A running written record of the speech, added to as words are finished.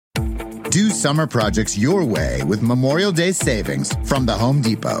Do summer projects your way with Memorial Day savings from the Home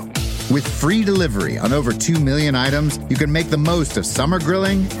Depot. With free delivery on over 2 million items, you can make the most of summer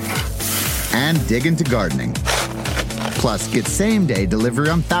grilling and dig into gardening. Plus, get same-day delivery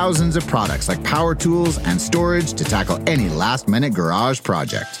on thousands of products like power tools and storage to tackle any last-minute garage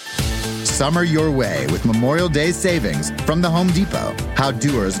project. Summer your way with Memorial Day savings from the Home Depot. How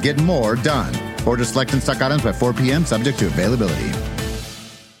doers get more done. Order select and stock items by 4 p.m. subject to availability.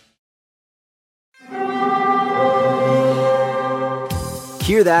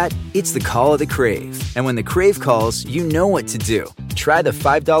 Hear that? It's the call of the Crave. And when the Crave calls, you know what to do. Try the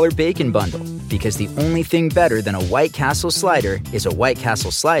 $5 Bacon Bundle. Because the only thing better than a White Castle slider is a White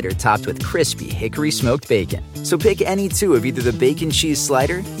Castle slider topped with crispy hickory smoked bacon. So pick any two of either the Bacon Cheese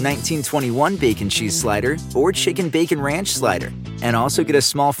Slider, 1921 Bacon Cheese Slider, or Chicken Bacon Ranch Slider. And also get a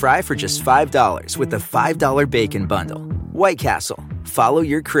small fry for just $5 with the $5 Bacon Bundle. White Castle. Follow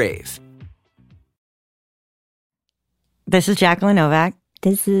your Crave. This is Jacqueline Novak.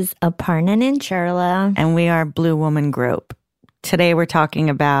 This is Aparna Nancherla. And we are Blue Woman Group. Today we're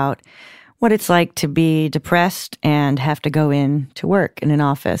talking about what it's like to be depressed and have to go in to work in an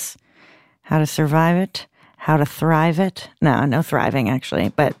office. How to survive it, how to thrive it. No thriving actually,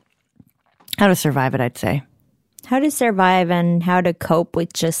 but how to survive it, I'd say. How to survive and how to cope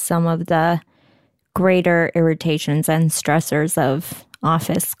with just some of the greater irritations and stressors of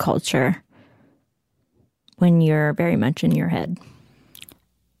office culture when you're very much in your head.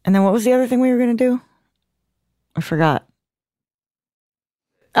 And then what was the other thing we were going to do? I forgot.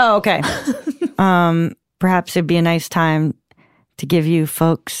 Oh, okay. Perhaps it'd be a nice time to give you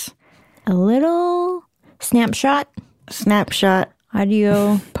folks a little snapshot,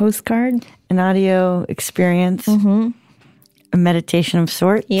 audio postcard, an audio experience, a meditation of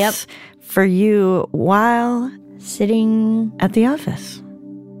sorts. Yep. For you while sitting at the office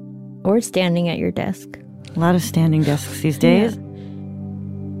or standing at your desk. A lot of standing desks these days. Yeah.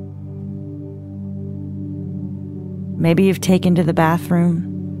 Maybe you've taken to the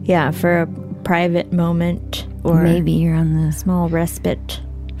bathroom. Yeah, for a private moment. Or maybe you're on the small respite.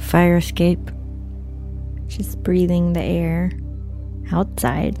 Fire escape. Just breathing the air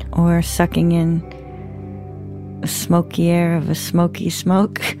outside. Or sucking in the smoky air of a smoky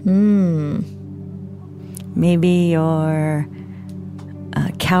smoke. Maybe you're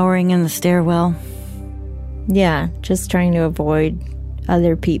cowering in the stairwell. Yeah, just trying to avoid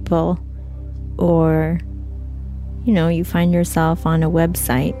other people. Or you find yourself on a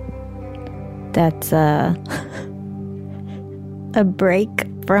website that's a break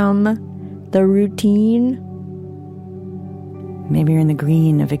from the routine. Maybe you're in the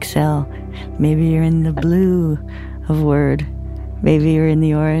green of Excel. Maybe you're in the blue of Word. Maybe you're in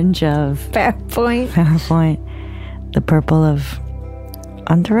the orange of PowerPoint. The purple of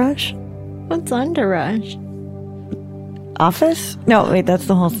Entourage? What's Entourage? Office? No, wait, that's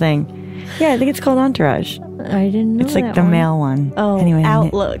the whole thing. Yeah, I think it's called Entourage. I didn't know. It's like the male one. Oh, anyway,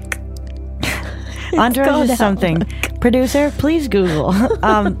 Outlook. Entourage is something. Outlook. Producer, please Google.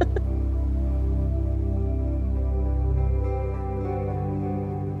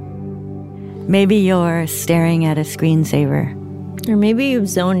 Maybe you're staring at a screensaver. Or maybe you've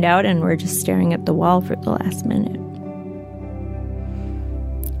zoned out and we're just staring at the wall for the last minute.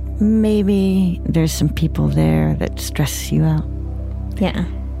 Maybe there's some people there that stress you out. Yeah.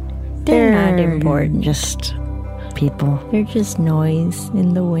 They're not important. Just people. They're just noise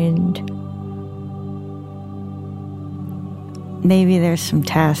in the wind. Maybe there's some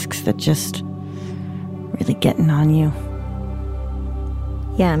tasks that just really getting on you.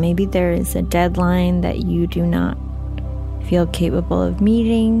 Yeah, maybe there is a deadline that you do not feel capable of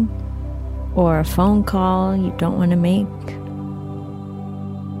meeting, or a phone call you don't want to make.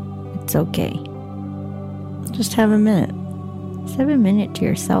 It's okay. Just have a minute. Just have a minute to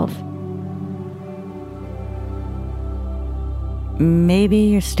yourself. Maybe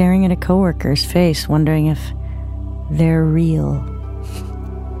you're staring at a coworker's face, wondering if they're real.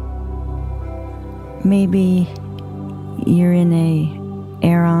 Maybe you're in a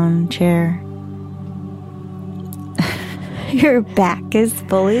Aeron chair. Your back is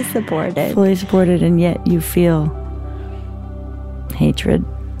fully supported. Fully supported, and yet you feel hatred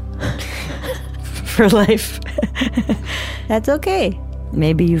for life. That's okay.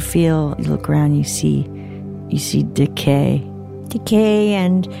 Maybe you look around, you see decay. Decay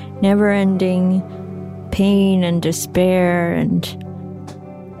and never-ending pain and despair and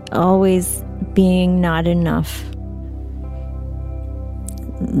always being not enough.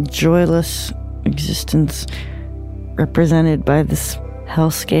 Joyless existence represented by this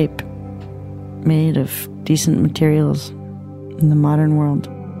hellscape made of decent materials in the modern world.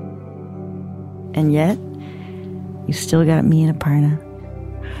 And yet, you still got me and Aparna.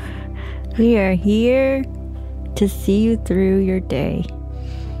 We are here to see you through your day.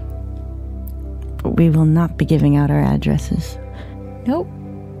 But we will not be giving out our addresses. Nope.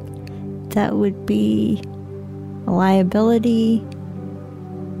 That would be a liability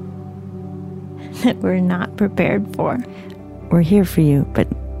that we're not prepared for. We're here for you, but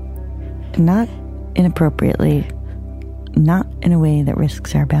not inappropriately, not in a way that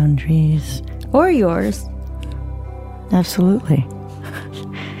risks our boundaries. Or yours. Absolutely.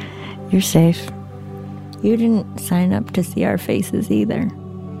 You're safe. You didn't sign up to see our faces either.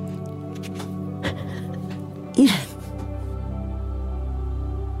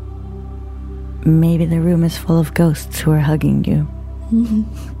 Maybe the room is full of ghosts who are hugging you.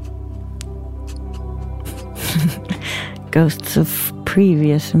 Ghosts of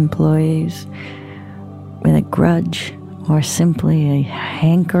previous employees with a grudge or simply a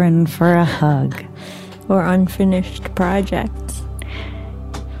hankering for a hug. Or unfinished projects.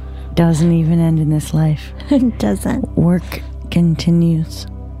 Doesn't even end in this life. It doesn't. Work continues.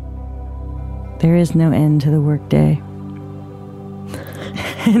 There is no end to the workday.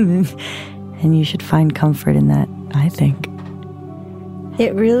 And you should find comfort in that, I think.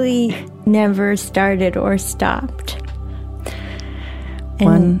 It really never started or stopped. And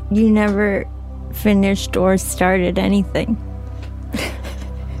One, you never finished or started anything.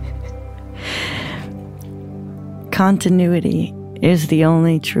 continuity is the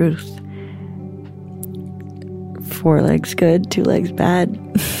only truth. 4 legs good, 2 legs bad.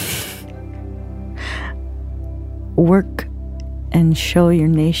 Work and show your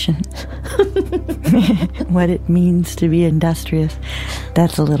nation what it means to be industrious.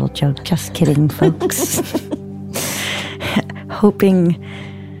 That's a little joke. Just kidding, folks. Hoping.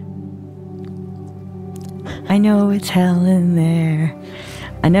 I know it's hell in there.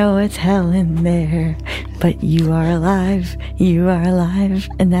 I know it's hell in there. But you are alive. You are alive.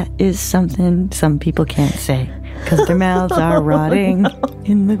 And that is something some people can't say. Because their mouths are rotting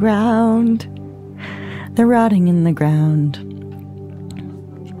in the ground. They're rotting in the ground.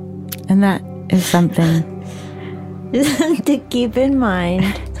 And that is something to keep in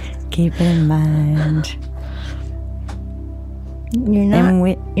mind. Keep it in mind. You're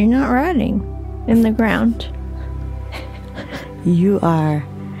not rotting in the ground. You are.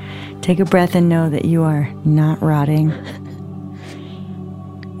 Take a breath and know that you are not rotting.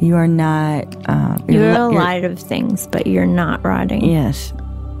 You are not. You're a lot of things, but you're not rotting. Yes.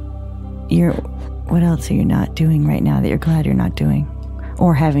 What else are you not doing right now that you're glad you're not doing?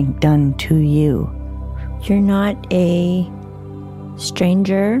 Or having done to you? You're not a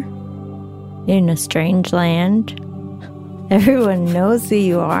stranger in a strange land. Everyone knows who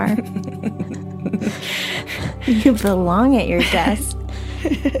you are. You belong at your desk.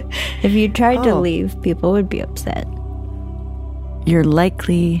 If you tried to leave, people would be upset. You're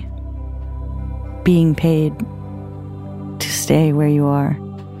likely being paid to stay where you are,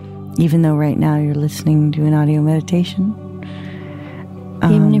 even though right now you're listening to an audio meditation.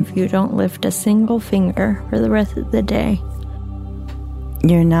 Even if you don't lift a single finger for the rest of the day.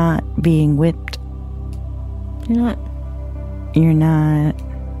 You're not being whipped. You're not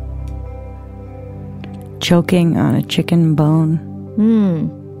choking on a chicken bone.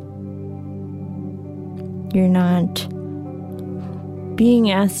 You're not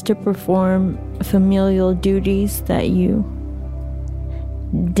being asked to perform familial duties that you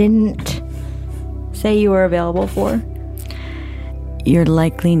didn't say you were available for. You're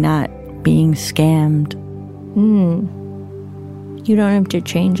likely not being scammed. You don't have to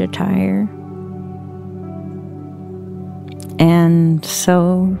change a tire. And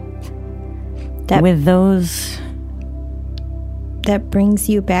so, with those... That brings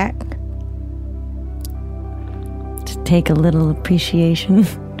you back. To take a little appreciation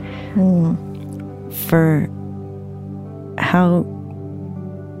for how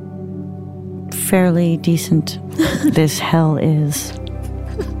fairly decent this hell is.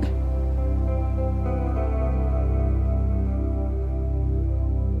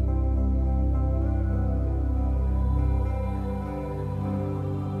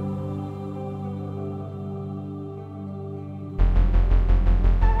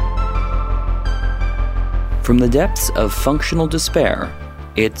 From the depths of functional despair,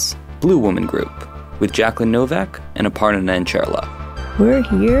 it's Blue Woman Group with Jacqueline Novak and Aparna Nancherla. We're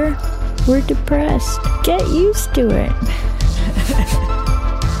here. We're depressed. Get used to it.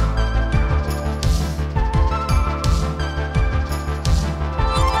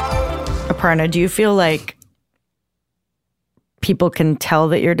 Aparna, do you feel like people can tell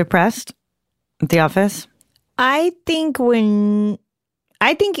that you're depressed at the office? I think when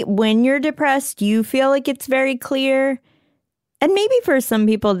I think when you're depressed, you feel like it's very clear. And maybe for some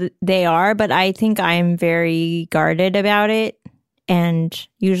people they are, but I think I'm very guarded about it. And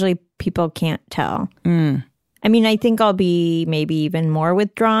usually people can't tell. I mean, I think I'll be maybe even more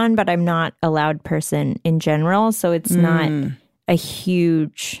withdrawn, but I'm not a loud person in general. So it's not a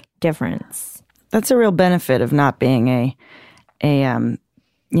huge difference. That's a real benefit of not being a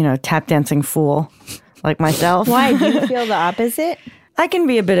tap dancing fool like myself. Why? Do you feel the opposite? I can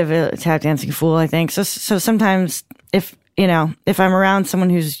be a bit of a tap dancing fool, I think. So sometimes if I'm around someone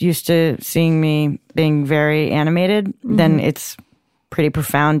who's used to seeing me being very animated, then it's pretty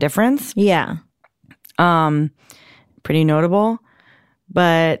profound difference. Yeah. Pretty notable.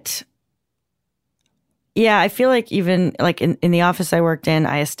 But yeah, I feel like even like in the office I worked in,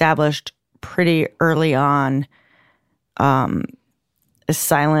 I established pretty early on a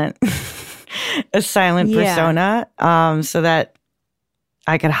silent persona, so that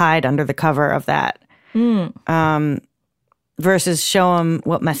I could hide under the cover of that. Versus show them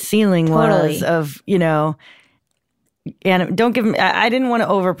what my ceiling was of, and don't give them, I didn't want to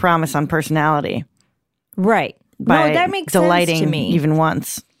overpromise on personality. Right. By no, that makes delighting sense to me. even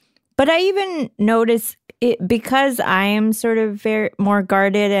once. But I even notice it because I am sort of very more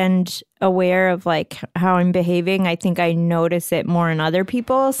guarded and aware of like how I'm behaving. I think I notice it more in other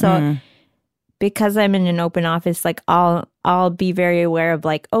people. So because I'm in an open office, like I'll be very aware of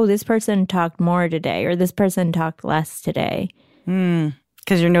like, oh, this person talked more today or this person talked less today.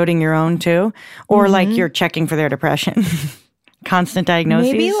 Because you're noting your own too, or like you're checking for their depression. Constant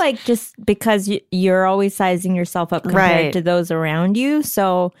diagnoses. Maybe like just because you're always sizing yourself up compared to those around you.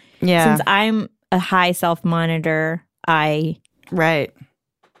 So since I'm a high self-monitor, I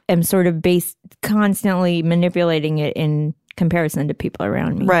am sort of constantly manipulating it in comparison to people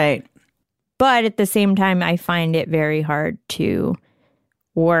around me. Right. But at the same time, I find it very hard to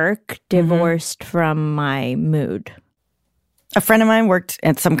work divorced from my mood. A friend of mine worked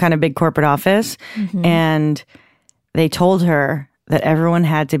at some kind of big corporate office, and they told her that everyone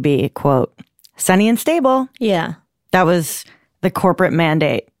had to be, quote, sunny and stable. Yeah. That was the corporate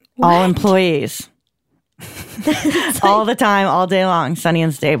mandate. What? All employees. All the time, all day long, sunny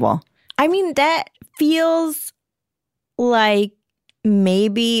and stable. I mean, that feels like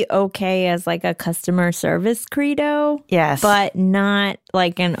maybe okay as like a customer service credo. Yes. But not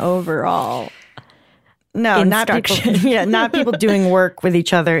like an overall instruction. Not people doing work with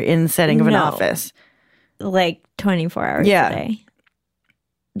each other in the setting of an office. Like 24 hours a day.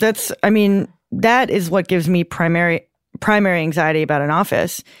 That is what gives me primary anxiety about an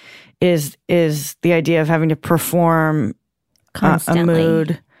office is the idea of having to perform constantly. A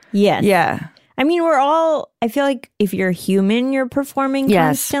mood. Yes. Yeah. I mean, I feel like if you're human, you're performing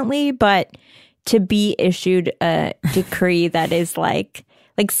constantly, but to be issued a decree that is like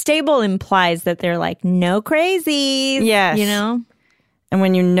stable implies that they're like, no crazies. Yes. And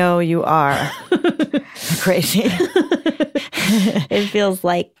when you are crazy, it feels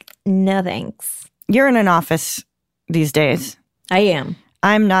like no thanks. You're in an office these days. I am.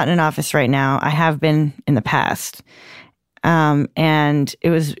 I'm not in an office right now. I have been in the past. And it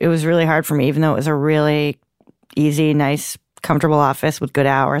was really hard for me, even though it was a really easy, nice, comfortable office with good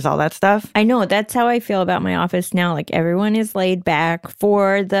hours, all that stuff. I know. That's how I feel about my office now. Like everyone is laid back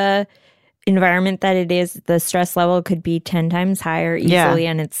for the environment that it is. The stress level could be 10 times higher easily,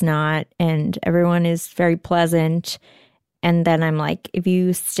 and it's not. And everyone is very pleasant. And then I'm like, if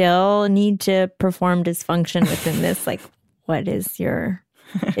you still need to perform dysfunction within this, like, what is your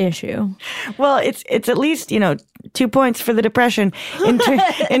issue? Well, it's at least 2 points for the depression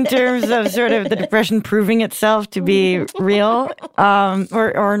in terms of sort of the depression proving itself to be real,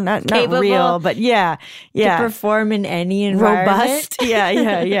 or not real, but to perform in any environment. Robust,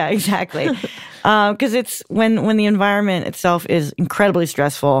 yeah, exactly. Because it's when the environment itself is incredibly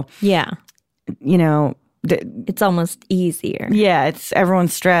stressful. Yeah, it's almost easier. Yeah, it's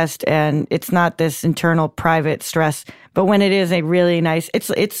everyone's stressed, and it's not this internal private stress. But when it is a really nice,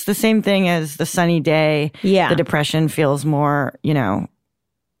 it's the same thing as the sunny day. Yeah, the depression feels more, the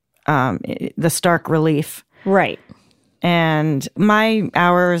stark relief. Right. And my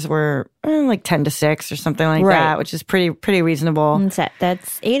hours were like 10 to 6 or something like that, which is pretty reasonable.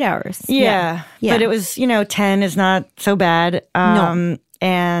 That's 8 hours. Yeah. But it was 10 is not so bad. No.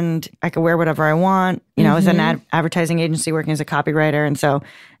 And I could wear whatever I want. I was at an advertising agency working as a copywriter. And so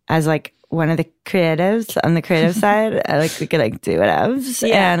as like one of the creatives on the creative side, we could do whatever.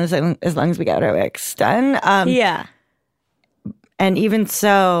 Yeah. And as long as we got our works done. And even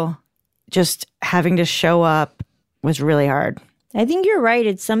so, just having to show up was really hard. I think you're right.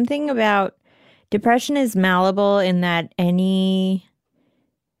 It's something about depression is malleable in that any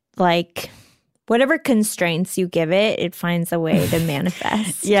like whatever constraints you give it, it finds a way to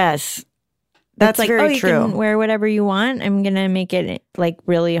manifest. Yes. That's like, very you true. can wear whatever you want. I'm going to make it like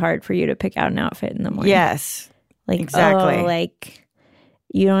really hard for you to pick out an outfit in the morning. Yes. Like, exactly. Like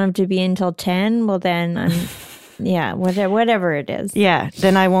you don't have to be until 10. Well, then I'm, yeah, whatever it is. Yeah.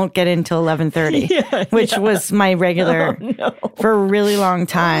 Then I won't get in till 11:30, which was my regular for a really long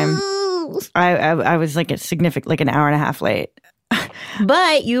time. I was like like an hour and a half late.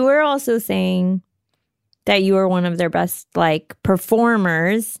 But you were also saying that you were one of their best like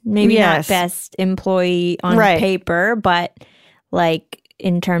performers, maybe not best employee on paper, but like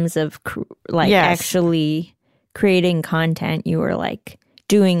in terms of actually creating content, you were like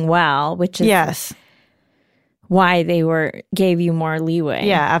doing well, which is why they gave you more leeway.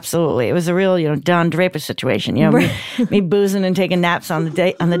 Yeah, absolutely. It was a real, Don Draper situation. Me boozing and taking naps on the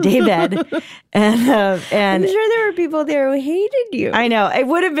day bed, and I'm sure there were people there who hated you. I know it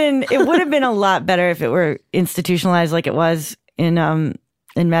would have been a lot better if it were institutionalized like it was in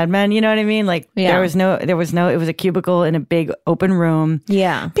Mad Men. You know what I mean? Like there was no. It was a cubicle in a big open room.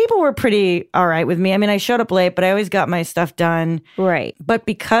 Yeah, people were pretty all right with me. I mean, I showed up late, but I always got my stuff done. Right. But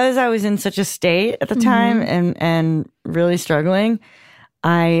because I was in such a state at the time and really struggling,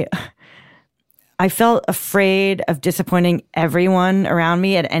 I felt afraid of disappointing everyone around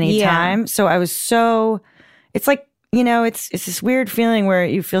me at any time. So I was it's like, it's this weird feeling where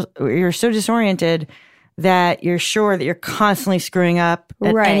you're so disoriented that you're sure that you're constantly screwing up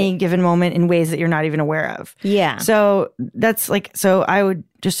at any given moment in ways that you're not even aware of. Yeah. So that's so I would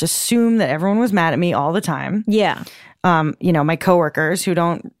just assume that everyone was mad at me all the time. Yeah. My coworkers who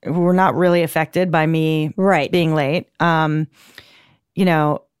were not really affected by me being late. It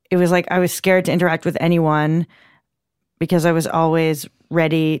was like I was scared to interact with anyone because I was always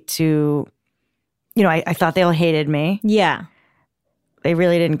ready to, I thought they all hated me. Yeah. They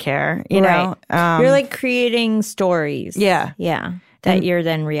really didn't care, you know? You're like creating stories. Yeah. Yeah. That you're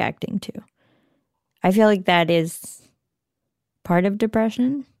then reacting to. I feel like that is part of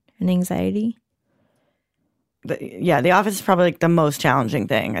depression and anxiety. The office is probably like the most challenging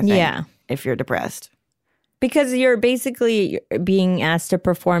thing, I think. Yeah. If you're depressed. Because you're basically being asked to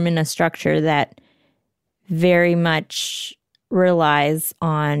perform in a structure that very much relies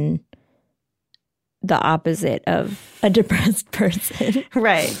on the opposite of a depressed person.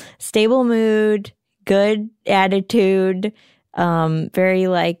 Right. Stable mood, good attitude, very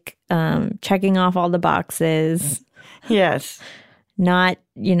like checking off all the boxes. Yes. Not,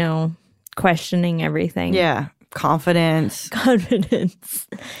 questioning everything. Yeah. Confidence.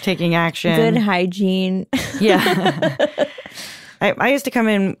 Taking action. Good hygiene. Yeah. I used to come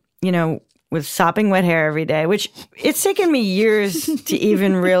in, with sopping wet hair every day, which it's taken me years to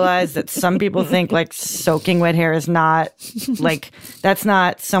even realize that some people think like soaking wet hair is not like, that's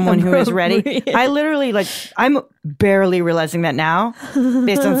not someone who is ready. I literally I'm barely realizing that now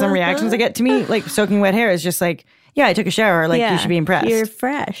based on some reactions I get. To me, like soaking wet hair is just like, yeah, I took a shower. Like you should be impressed. You're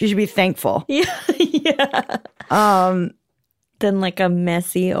fresh. You should be thankful. Yeah. Yeah. Then like a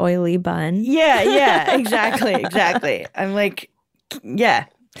messy, oily bun. Yeah, exactly. I'm like, yeah.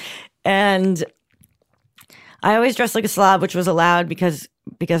 And I always dressed like a slob, which was allowed because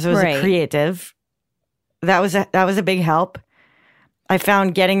I was a creative. That was a big help. I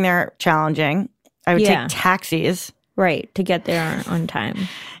found getting there challenging. I would take taxis. Right, to get there on time.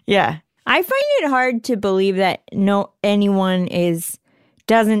 Yeah. I find it hard to believe that anyone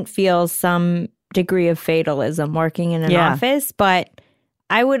doesn't feel some degree of fatalism working in an office, but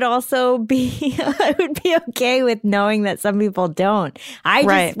I would also be okay with knowing that some people don't.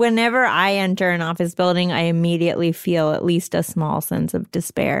 Whenever I enter an office building, I immediately feel at least a small sense of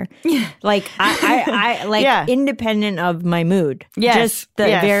despair. Like I independent of my mood. Yes. Just the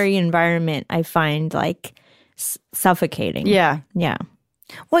very environment I find like suffocating. Yeah. Yeah.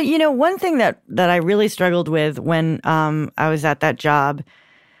 Well, one thing that I really struggled with when I was at that job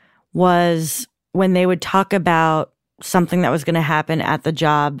was when they would talk about something that was going to happen at the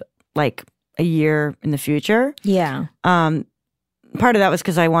job like a year in the future. Yeah. Part of that was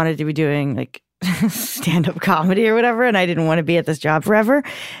because I wanted to be doing like stand-up comedy or whatever, and I didn't want to be at this job forever.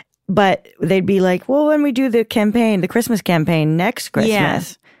 But they'd be like, well, when we do the Christmas campaign next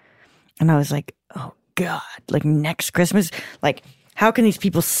Christmas. And I was like, oh God, like next Christmas? Like, how can these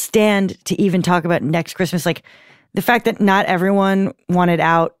people stand to even talk about next Christmas? Like the fact that not everyone wanted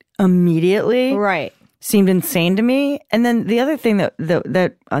out immediately. Right. Seemed insane to me. And then the other thing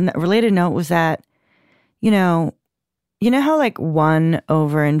that on that related note was that, you know how like 1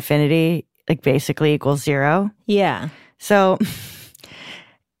 over infinity like basically equals 0? Yeah. So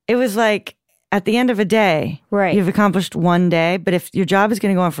it was like at the end of a day, Right. you've accomplished one day. But if your job is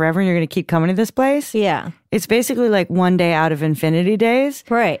going to go on forever and you're going to keep coming to this place, Yeah. it's basically like one day out of infinity days.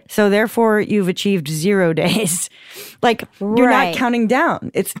 Right. So therefore, you've achieved 0 days. Like you're Right. not counting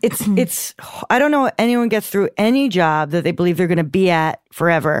down. It's. I don't know anyone gets through any job that they believe they're going to be at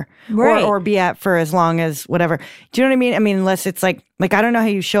forever, Right. or be at for as long as whatever. Do you know what I mean? I mean, unless it's like I don't know how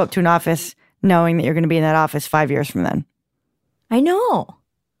you show up to an office knowing that you're going to be in that office 5 years from then. I know.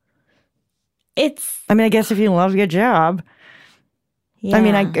 I mean, I guess if you love your job, Yeah. I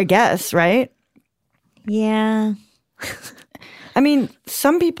mean, I guess, right? Yeah. I mean,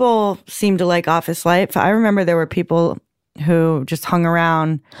 some people seem to like office life. I remember there were people who just hung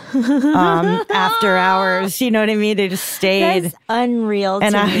around after hours. You know what I mean? They just stayed. That's unreal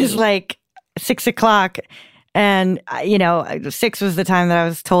And to I me. was like 6 o'clock. And, 6 was the time that I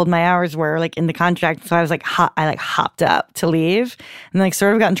was told my hours were like in the contract. So I was like, I hopped up to leave and like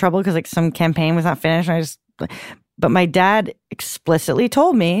sort of got in trouble because like some campaign was not finished. And but my dad explicitly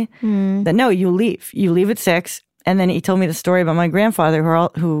told me that no, you leave at 6. And then he told me the story about my grandfather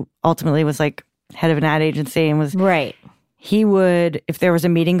who ultimately was like head of an ad agency and was Right. he would, if there was a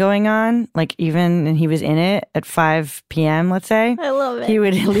meeting going on, like even, and he was in it at 5 p.m., let's say. I love it. He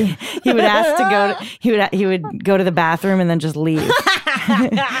would ask to go to, he would go to the bathroom and then just leave.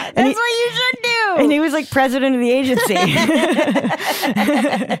 That's what you should do. And he was like president of the agency.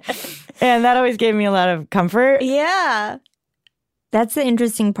 And that always gave me a lot of comfort. Yeah. That's the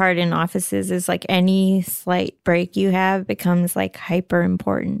interesting part in offices is like any slight break you have becomes like hyper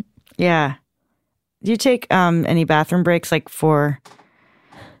important. Yeah. Do you take any bathroom breaks like for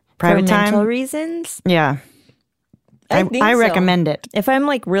private For time? mental reasons? Yeah. I think I so. recommend it. If I'm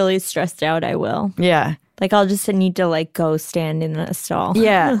like really stressed out, I will. Yeah. Like I'll just need to like go stand in a stall.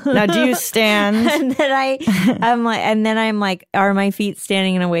 Yeah. Now, do you stand? And then I'm like, are my feet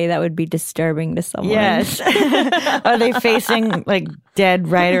standing in a way that would be disturbing to someone? Yes. Are they facing like dead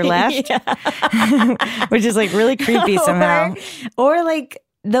right or left? Which is like really creepy somehow. Or like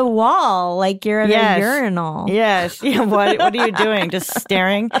the wall, like you're at Yes. a urinal. Yes. Yeah. What are you doing? Just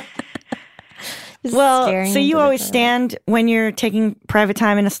staring? Just Well, staring so you into the always toilet. stand when you're taking private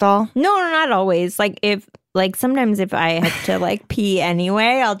time in a stall? No, not always. Like sometimes if I have to like pee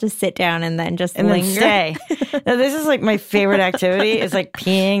anyway, I'll just sit down and then just And linger. then stay. Now, this is like my favorite activity is like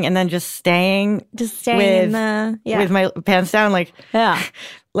peeing and then just staying. Just staying in the with my pants down, like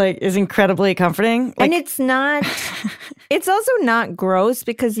is incredibly comforting. Like, and it's not. It's also not gross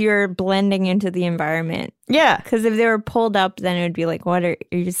because you're blending into the environment. yeah, Because if they were pulled up, then it would be like, what are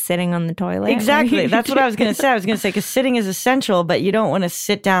you just sitting on the toilet? exactly. That's what I was going to say. I was going to say because sitting is essential, but you don't want to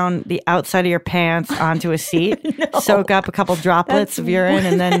sit down the outside of your pants onto a seat, soak up a couple droplets of urine,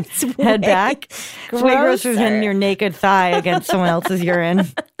 and then head back. It's way grosser than grosser. your naked thigh against someone else's urine.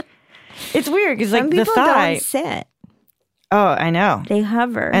 It's weird because like Some the people thigh. don't sit; Oh, I know. they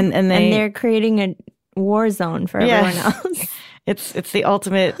hover, And they're creating a war zone for Yeah. everyone else. It's the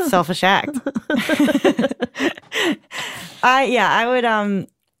ultimate selfish act.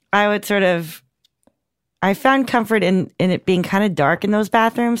 I would sort of I found comfort in it being kind of dark in those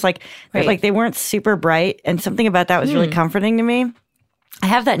bathrooms. Like Right. like they weren't super bright, and something about that was really comforting to me. I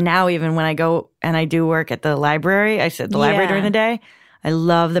have that now even when I go and I do work at the library. I sit at the library Yeah. during the day. I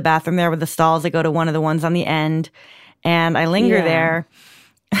love the bathroom there with the stalls. I go to one of the ones on the end and I linger Yeah. there.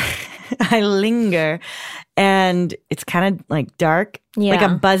 I linger and it's kind of like dark. Yeah. Like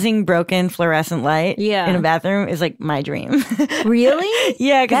a buzzing, broken fluorescent light Yeah. in a bathroom is like my dream. Really?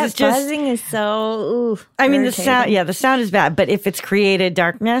 Yeah, That because it's just, buzzing is so. I mean, the irritating. sound, yeah, the sound is bad, but if it's created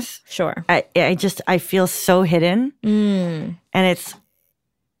darkness, Sure. I feel so hidden. And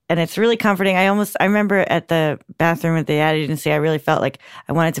it's really comforting. I remember at the bathroom at the ad agency, I really felt like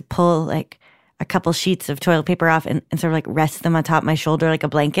I wanted to pull like a couple sheets of toilet paper off and sort of like rest them on top of my shoulder like a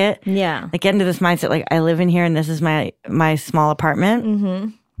blanket. Yeah. Like get into this mindset, like I live in here and this is my small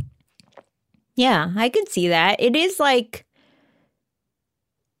apartment. Yeah, I could see that. It is like,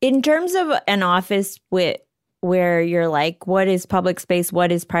 in terms of an office where you're like, what is public space?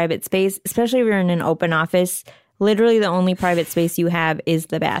 What is private space? Especially if you're in an open office, literally the only private space you have is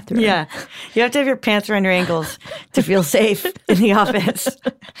the bathroom. Yeah. You have to have your pants around your ankles to feel safe in the office.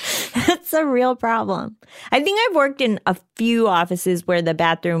 That's a real problem. I think I've worked in a few offices where the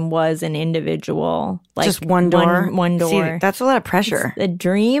bathroom was an individual, like Just one door. One See, door. that's a lot of pressure. a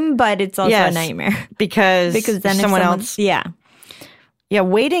dream, but it's also Yes. a nightmare. Because Because then if someone someone else. yeah. Yeah,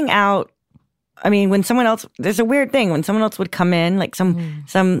 waiting out I mean, when someone else, there's a weird thing. When someone else would come in, like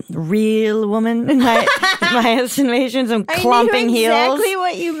some real woman in my estimation, some clumping heels. Exactly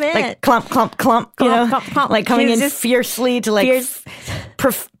what you meant. Like clump, clump, clump, Clump, clump. like coming She in was just fiercely to like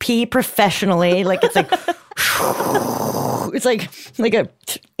pee professionally. Like it's like,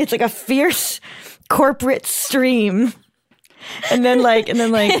 it's like a fierce corporate stream. And then like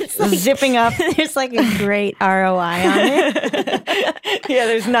zipping up. There's like a great ROI on it. Yeah,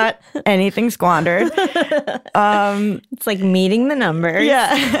 there's not anything squandered. It's like meeting the numbers.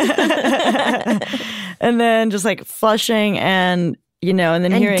 Yeah. And then just like flushing and, and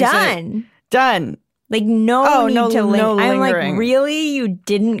then hearing. Done. Like no need to linger. No I'm lingering. like, really? You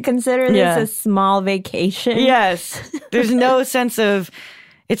didn't consider this a small vacation? Yes. There's no sense of,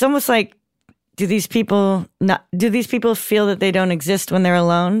 it's almost like, do these people feel that they don't exist when they're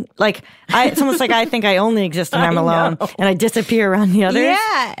alone? Like it's almost like I think I only exist when I'm alone and I disappear around the others.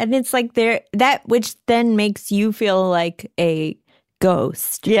 Yeah. And it's like that which then makes you feel like a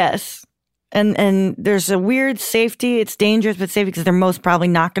ghost. Yes. And there's a weird safety. It's dangerous, but safety because they're most probably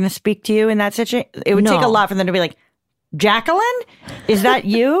not going to speak to you in that situation. It would take a lot for them to be like, Jacqueline, is that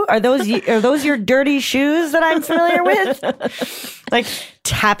you? Are those your dirty shoes that I'm familiar with? Like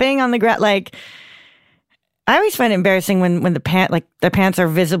tapping on the ground. Like I always find it embarrassing when the pants are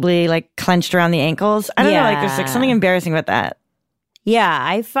visibly like clenched around the ankles. I don't know. Like there's like something embarrassing about that.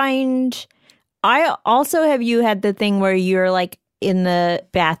 Yeah, I also have you had the thing where you're like in the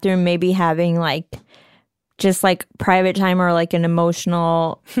bathroom, maybe having like just like private time or like an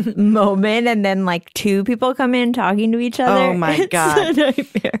emotional moment, and then like two people come in talking to each other. Oh my God.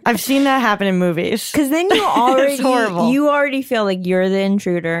 I've seen that happen in movies. Because then you already feel like you're the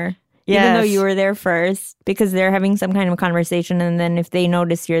intruder. Yes. Even though you were there first, because they're having some kind of conversation, and then if they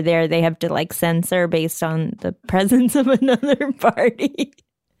notice you're there, they have to like censor based on the presence of another party.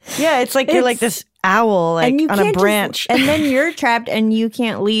 Yeah, it's like you're like this owl like on a branch. And then you're trapped and you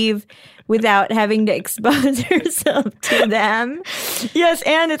can't leave without having to expose yourself to them. Yes,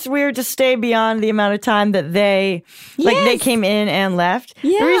 and it's weird to stay beyond the amount of time that they came in and left.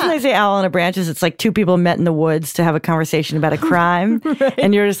 Yeah. The reason I say owl on a branch is it's like two people met in the woods to have a conversation about a crime. Right.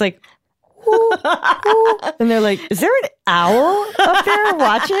 And you're just like, ooh, ooh. And they're like, is there an owl up there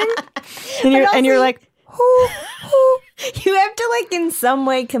watching? And you're like, ooh, ooh. You have to like in some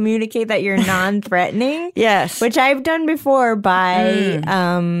way communicate that you're non-threatening. Yes. Which I've done before by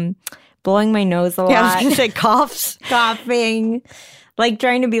blowing my nose a lot. Yeah, I was going to say coughs. Coughing. Like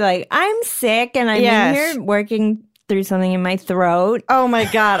trying to be like, I'm sick and I'm in here working through something in my throat. Oh my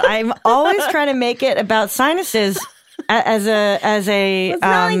God. I'm always trying to make it about sinuses as a it's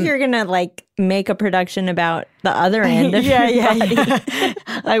not like you're going to like make a production about the other end of your body.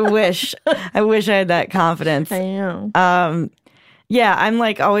 I wish I had that confidence. I know. Yeah, I'm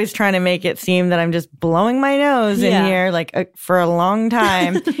like always trying to make it seem that I'm just blowing my nose in here like for a long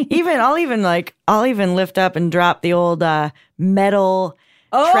time. I'll even lift up and drop the old metal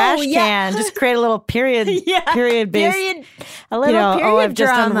trash can. Just create a little period based. A little period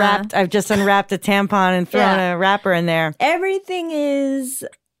drama. I've just unwrapped a tampon and thrown a wrapper in there. Everything is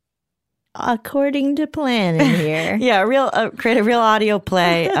according to plan in here. Yeah, create a real audio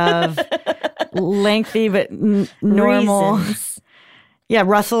play of lengthy but normal. Reasons. Yeah,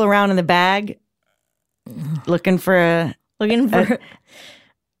 rustle around in the bag, looking for a tampon.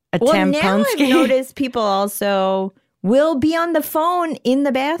 Now I've noticed people also will be on the phone in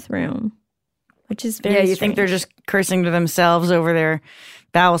the bathroom, which is very you think they're just cursing to themselves over their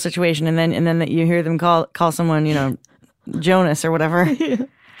bowel situation, and then that you hear them call someone, Jonas or whatever, and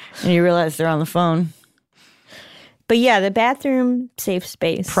you realize they're on the phone. But yeah, the bathroom, safe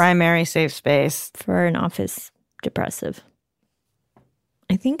space, primary safe space for an office depressive.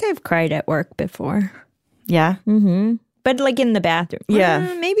 I think I've cried at work before. Yeah? Mm-hmm. But like in the bathroom. Yeah.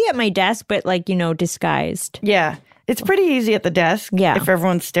 Maybe at my desk, but like, disguised. Yeah. It's pretty easy at the desk. Yeah. If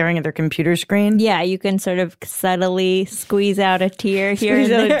everyone's staring at their computer screen. Yeah, you can sort of subtly squeeze out a tear here and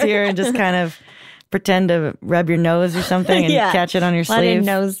there. Squeeze out a tear and just kind of pretend to rub your nose or something and catch it on your sleeve. A lot of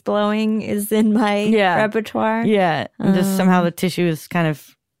nose blowing is in my repertoire. Yeah. And just somehow the tissue is kind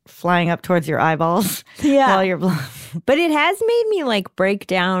of flying up towards your eyeballs while you're blowing. But it has made me like break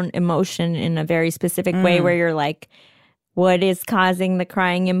down emotion in a very specific way where you're like, what is causing the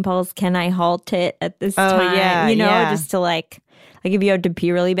crying impulse? Can I halt it at this time? Yeah, just to like if you have to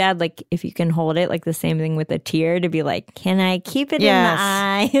pee really bad, like if you can hold it, like the same thing with a tear to be like, can I keep it in the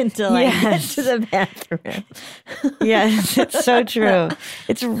eye until I get to the bathroom? Yes, it's so true.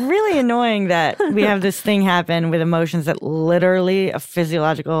 It's really annoying that we have this thing happen with emotions that literally a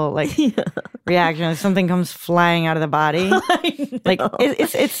physiological reaction. If something comes flying out of the body, Like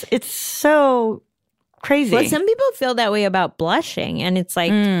it's so crazy. Well, some people feel that way about blushing, and it's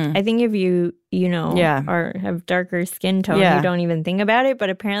like I think if you or have darker skin tone, you don't even think about it. But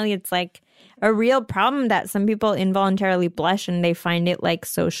apparently, it's like a real problem that some people involuntarily blush, and they find it like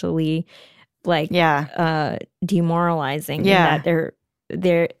socially, like demoralizing. Yeah, and that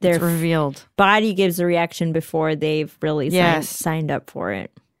their revealed body gives a reaction before they've really signed up for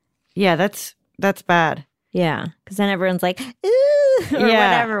it. Yeah, that's bad. Yeah, because then everyone's like, ooh,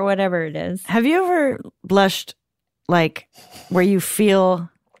 or whatever it is. Have you ever blushed, like, where you feel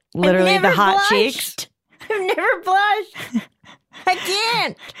literally the hot cheeks? I've never blushed. I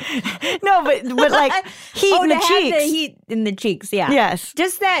can't. No, but like heat in the cheeks. The heat in the cheeks, yeah. Yes.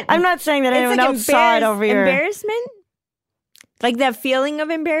 Just that. I'm not saying that anyone else saw it over your... Embarrassment? Like that feeling of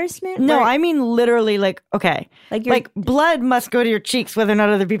embarrassment? No, I mean literally like, okay. Like blood must go to your cheeks whether or not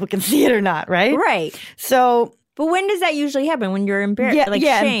other people can see it or not, right? Right. So... But when does that usually happen? When you're embarrassed?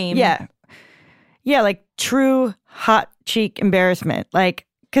 Shame? Yeah. Yeah, like true hot cheek embarrassment. Like,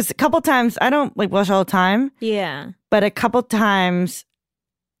 because a couple times, I don't like blush all the time. Yeah. But a couple times,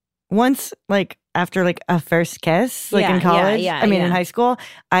 once like after like a first kiss, like in college, in high school,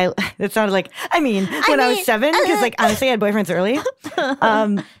 it sounded like, when I was 7, because like honestly I had boyfriends early,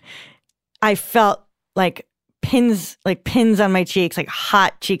 I felt like pins on my cheeks, like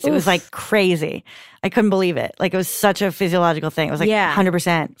hot cheeks. It was like crazy. I couldn't believe it. Like it was such a physiological thing. It was like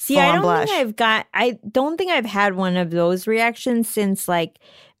 100%. See, I don't think I've had one of those reactions since like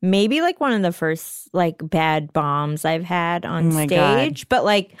maybe like one of the first like bad bombs I've had on stage. God. But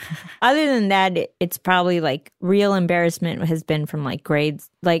like other than that, it's probably like real embarrassment has been from like grades,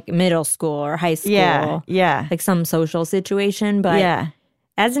 like middle school or high school. Yeah. Like some social situation. But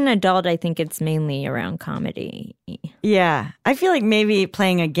as an adult, I think it's mainly around comedy. Yeah. I feel like maybe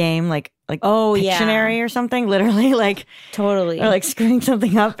playing a game like Pictionary or something, literally like totally, or like screwing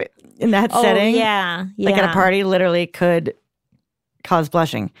something up in that setting. Yeah. Like at a party literally could cause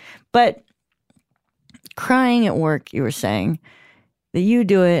blushing. But crying at work, you were saying that you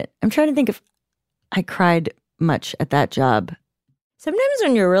do it. I'm trying to think if I cried much at that job. Sometimes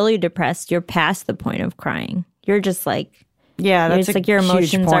when you're really depressed, you're past the point of crying. You're just like, that's like your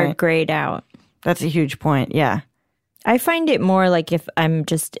emotions are grayed out. That's a huge point. Yeah. I find it more like if I'm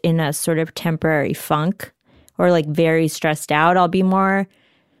just in a sort of temporary funk or like very stressed out, I'll be more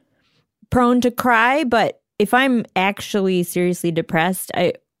prone to cry. But if I'm actually seriously depressed,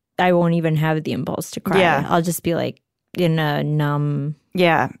 I won't even have the impulse to cry. Yeah. I'll just be like in a numb,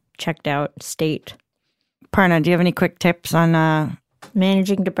 checked out state. Parna, do you have any quick tips on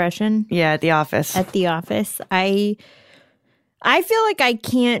managing depression? Yeah, at the office. At the office, I feel like I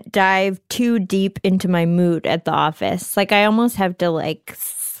can't dive too deep into my mood at the office. Like I almost have to like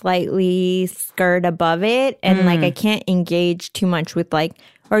slightly skirt above it, and like I can't engage too much with like,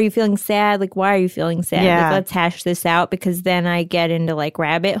 are you feeling sad? Like, why are you feeling sad? Yeah. Like, let's hash this out, because then I get into like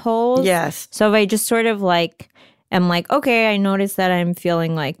rabbit holes. Yes. So if I just sort of like am like, okay, I noticed that I'm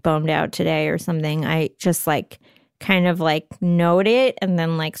feeling like bummed out today or something, I just like kind of like note it and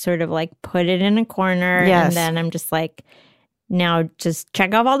then like sort of like put it in a corner. Yes. And then I'm just like, now just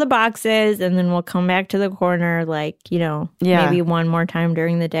check off all the boxes, and then we'll come back to the corner like, maybe one more time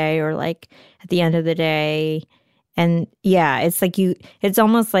during the day or like at the end of the day. And it's like it's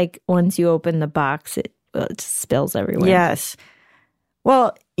almost like once you open the box, it just spills everywhere. Yes.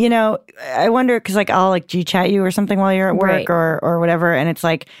 Well, I wonder, because like I'll like G-chat you or something while you're at work or whatever, and it's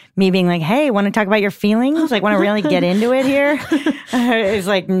like me being like, hey, want to talk about your feelings? Like, want to really get into it here? It's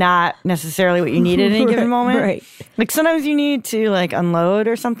like not necessarily what you need at any given moment. Right. Like sometimes you need to like unload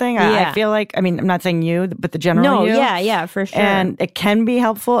or something. I feel like, I'm not saying you, but the general you. Yeah, for sure. And it can be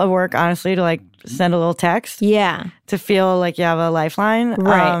helpful at work, honestly, to like send a little text. Yeah. To feel like you have a lifeline.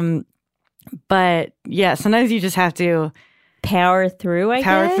 Right. But yeah, sometimes you just have to power through, I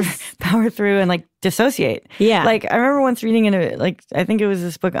guess. Power through and like dissociate. Yeah. Like I remember once reading I think it was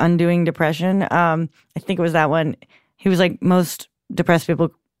this book, Undoing Depression. I think it was that one. He was like, most depressed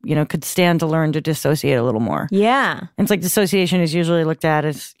people, could stand to learn to dissociate a little more. Yeah. And it's like dissociation is usually looked at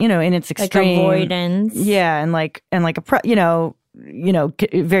as, in its extreme. Like avoidance. Yeah. And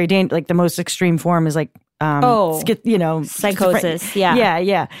very dangerous. Like the most extreme form is like, psychosis. Yeah.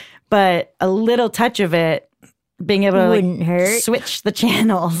 Yeah. But a little touch of it, being able to wouldn't hurt. Switch the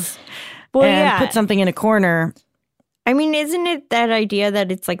channels and put something in a corner. I mean, isn't it that idea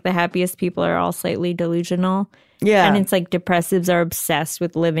that it's like the happiest people are all slightly delusional? Yeah. And it's like depressives are obsessed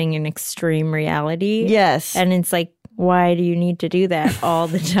with living in extreme reality. Yes. And it's like, why do you need to do that all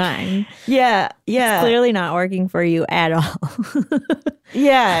the time? Yeah. It's clearly not working for you at all.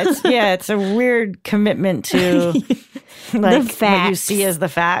 It's a weird commitment to like The what you facts. see as the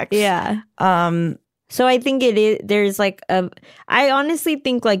facts. Yeah. Um, So I think it is, there's like I honestly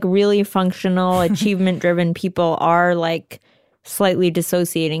think like really functional, achievement driven people are like slightly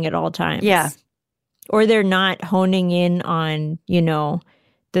dissociating at all times. Yeah. Or they're not honing in on, you know,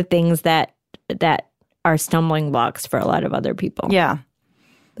 the things that are stumbling blocks for a lot of other people. yeah.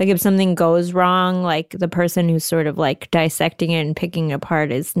 Like if something goes wrong, like the person who's sort of like dissecting it and picking it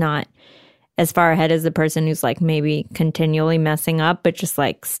apart is not as far ahead as the person who's like maybe continually messing up, but just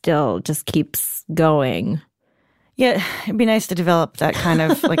like still just keeps going. Yeah, it'd be nice to develop that kind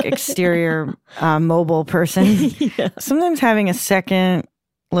of like exterior mobile person. Sometimes having a second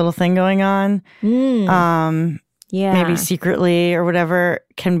little thing going on, Yeah. maybe secretly or whatever,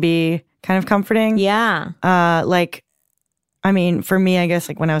 can be kind of comforting. Yeah. Like, I mean, for me, I guess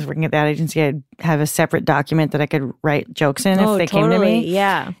like when I was working at that agency, I'd have a separate document that I could write jokes in if they came to me.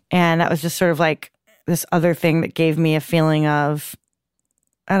 Yeah. And that was just sort of like this other thing that gave me a feeling of,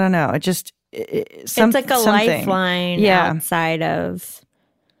 I don't know, it just, It's like a lifeline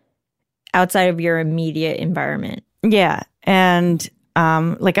outside of your immediate environment. Yeah. And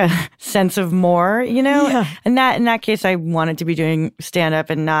like a sense of more, you know? Yeah. And in that case, I wanted to be doing stand-up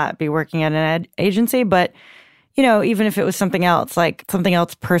and not be working at an ad agency. But, you know, even if it was something else, like something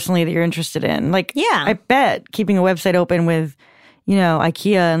else personally that you're interested in. Like, Yeah. I bet keeping a website open with, you know,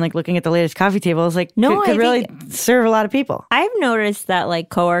 IKEA and like looking at the latest coffee tables, like could really serve a lot of people. I've noticed that like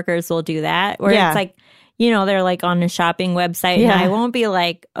coworkers will do that where Yeah. it's like, you know, they're like on a shopping website and I won't be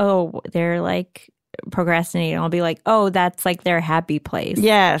like, oh, they're like procrastinating. I'll be like, oh, that's like their happy place.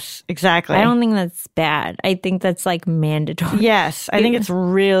 Yes, exactly. I don't think that's bad. I think that's like mandatory. Yes, I think it's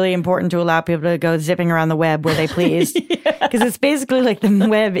really important to allow people to go zipping around the web where they please. Because it's basically like the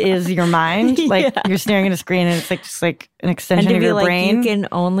web is your mind. Like you're staring at a screen and it's like just like an And extension to of be your like, brain. you can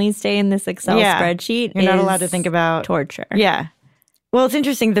only stay in this Excel spreadsheet. You're not is allowed to think about torture. Yeah. Well, it's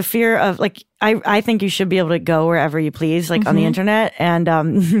interesting. The fear of like, I think you should be able to go wherever you please, like on the internet and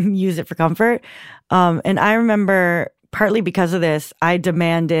use it for comfort. And I remember partly because of this, I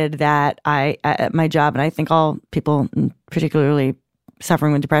demanded that at my job, and I think all people, particularly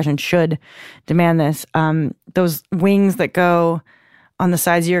suffering with depression, should demand this. Those wings that go on the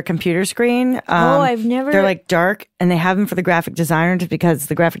sides of your computer screen. I've never. They're like dark, and they have them for the graphic designer just because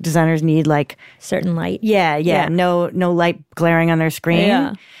the graphic designers need like certain light. yeah. No light glaring on their screen.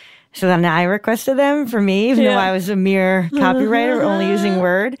 Yeah. So then I requested them for me, even though I was a mere copywriter, only using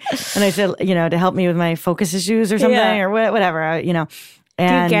Word. And I said, you know, to help me with my focus issues or something or whatever, you know.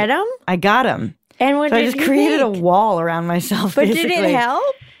 And Did you get them? I got them. And what So did I just you created think? a wall around myself. But basically. did it help?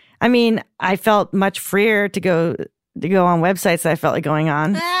 I mean, I felt much freer to go on websites that I felt like going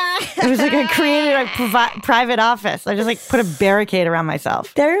on. It was like I created a private office. I just like put a barricade around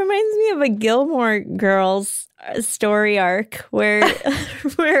myself. That reminds me of a Gilmore Girls story arc where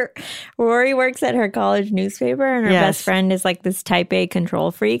Rory works at her college newspaper and her best friend is like this type A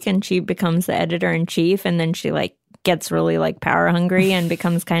control freak and she becomes the editor-in-chief and then she like gets really like power hungry and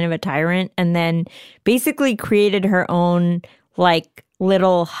becomes kind of a tyrant and then basically created her own like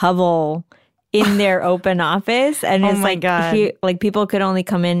little hovel in their open office and it's like like people could only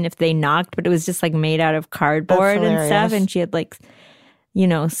come in if they knocked, but it was just like made out of cardboard and stuff and she had like, you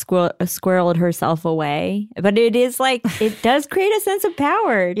know, squirreled herself away. But it is like, it does create a sense of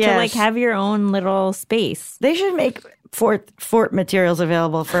power to like have your own little space. They should make fort materials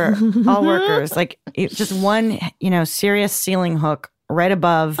available for all workers. Like just one, you know, serious ceiling hook right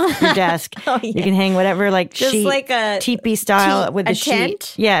above your desk. You can hang whatever like just sheet, like a teepee style with the tent.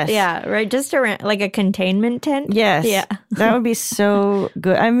 sheet. Yes. Yeah, right. Just around like a containment tent. Yes. Yeah. That would be so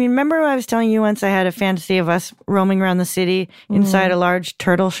good. I mean, remember I was telling you once I had a fantasy of us roaming around the city inside a large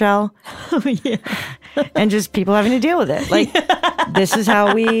turtle shell? Oh, yeah. And just people having to deal with it. Like, this is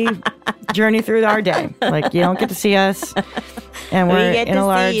how we journey through our day. Like, you don't get to see us. And we're in a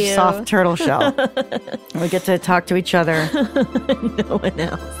large, soft turtle shell. We get to talk to each other. No one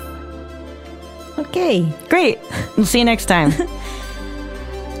else. Okay. Great. We'll see you next time.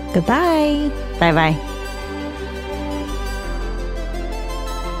 Goodbye. Bye-bye.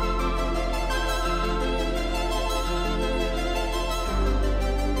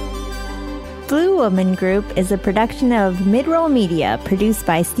 Blue Woman Group is a production of Midroll Media, produced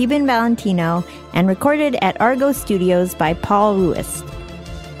by Stephen Valentino and recorded at Argo Studios by Paul Ruist.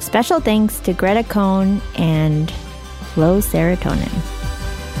 Special thanks to Greta Cohn and Low Serotonin.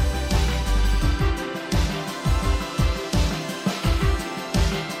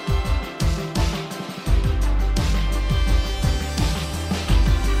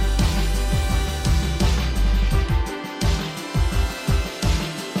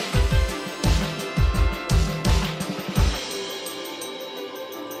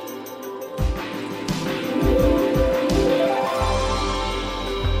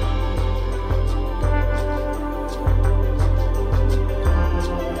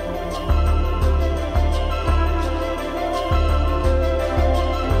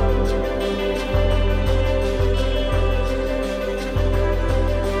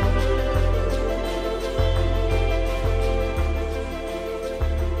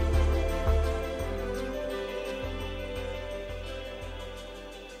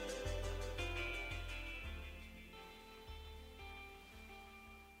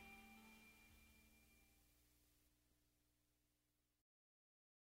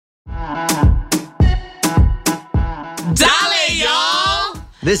 Dale, y'all!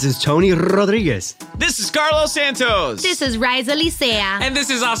 This is Tony Rodriguez. This is Carlos Santos. This is Raiza Licea. And this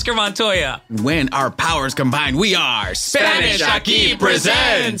is Oscar Montoya. When our powers combine, we are Spanish Aquí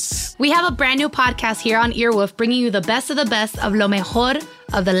Presents. We have a brand new podcast here on Earwolf, bringing you the best of lo mejor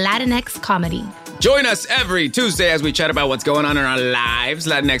of the Latinx comedy. Join us every Tuesday as we chat about what's going on in our lives,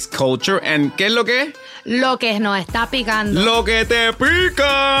 Latinx culture, and ¿qué es lo que? Lo que nos está picando. Lo que te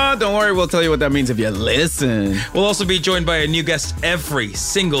pica. Don't worry, we'll tell you what that means if you listen. We'll also be joined by a new guest every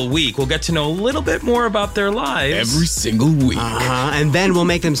single week. We'll get to know a little bit more about their lives. Every single week. And then we'll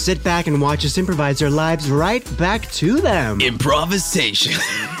make them sit back and watch us improvise their lives right back to them. Improvisation.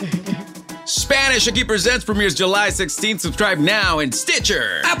 Spanish Aquí Presents premieres July 16th. Subscribe now in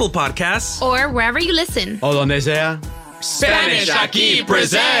Stitcher, Apple Podcasts, or wherever you listen. O donde sea. Spanish Aquí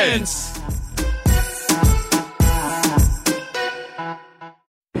Presents.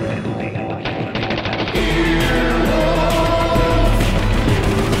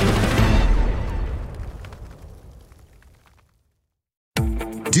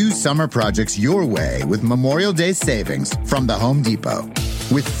 Do summer projects your way with Memorial Day savings from the Home Depot.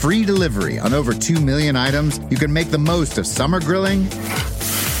 With free delivery on over 2 million items, you can make the most of summer grilling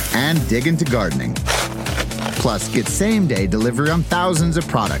and dig into gardening. Plus, get same-day delivery on thousands of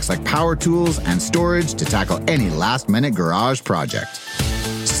products like power tools and storage to tackle any last-minute garage project.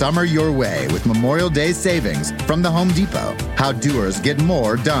 Summer your way with Memorial Day savings from the Home Depot. How doers get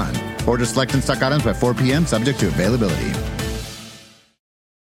more done. Order select and stock items by 4 p.m. subject to availability.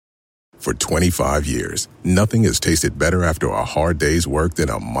 For 25 years, nothing has tasted better after a hard day's work than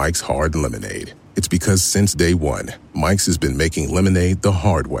a Mike's Hard Lemonade. It's because since day one, Mike's has been making lemonade the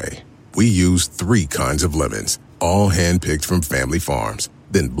hard way. We use 3 kinds of lemons, all hand-picked from family farms,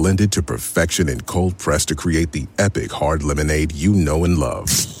 then blended to perfection and cold-pressed to create the epic hard lemonade you know and love.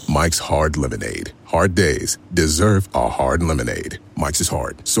 Mike's Hard Lemonade. Hard days deserve a hard lemonade. Mike's is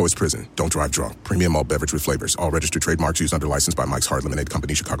hard, so is prison. Don't drive drunk. Premium malt beverage with flavors. All registered trademarks used under license by Mike's Hard Lemonade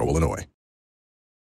Company, Chicago, Illinois.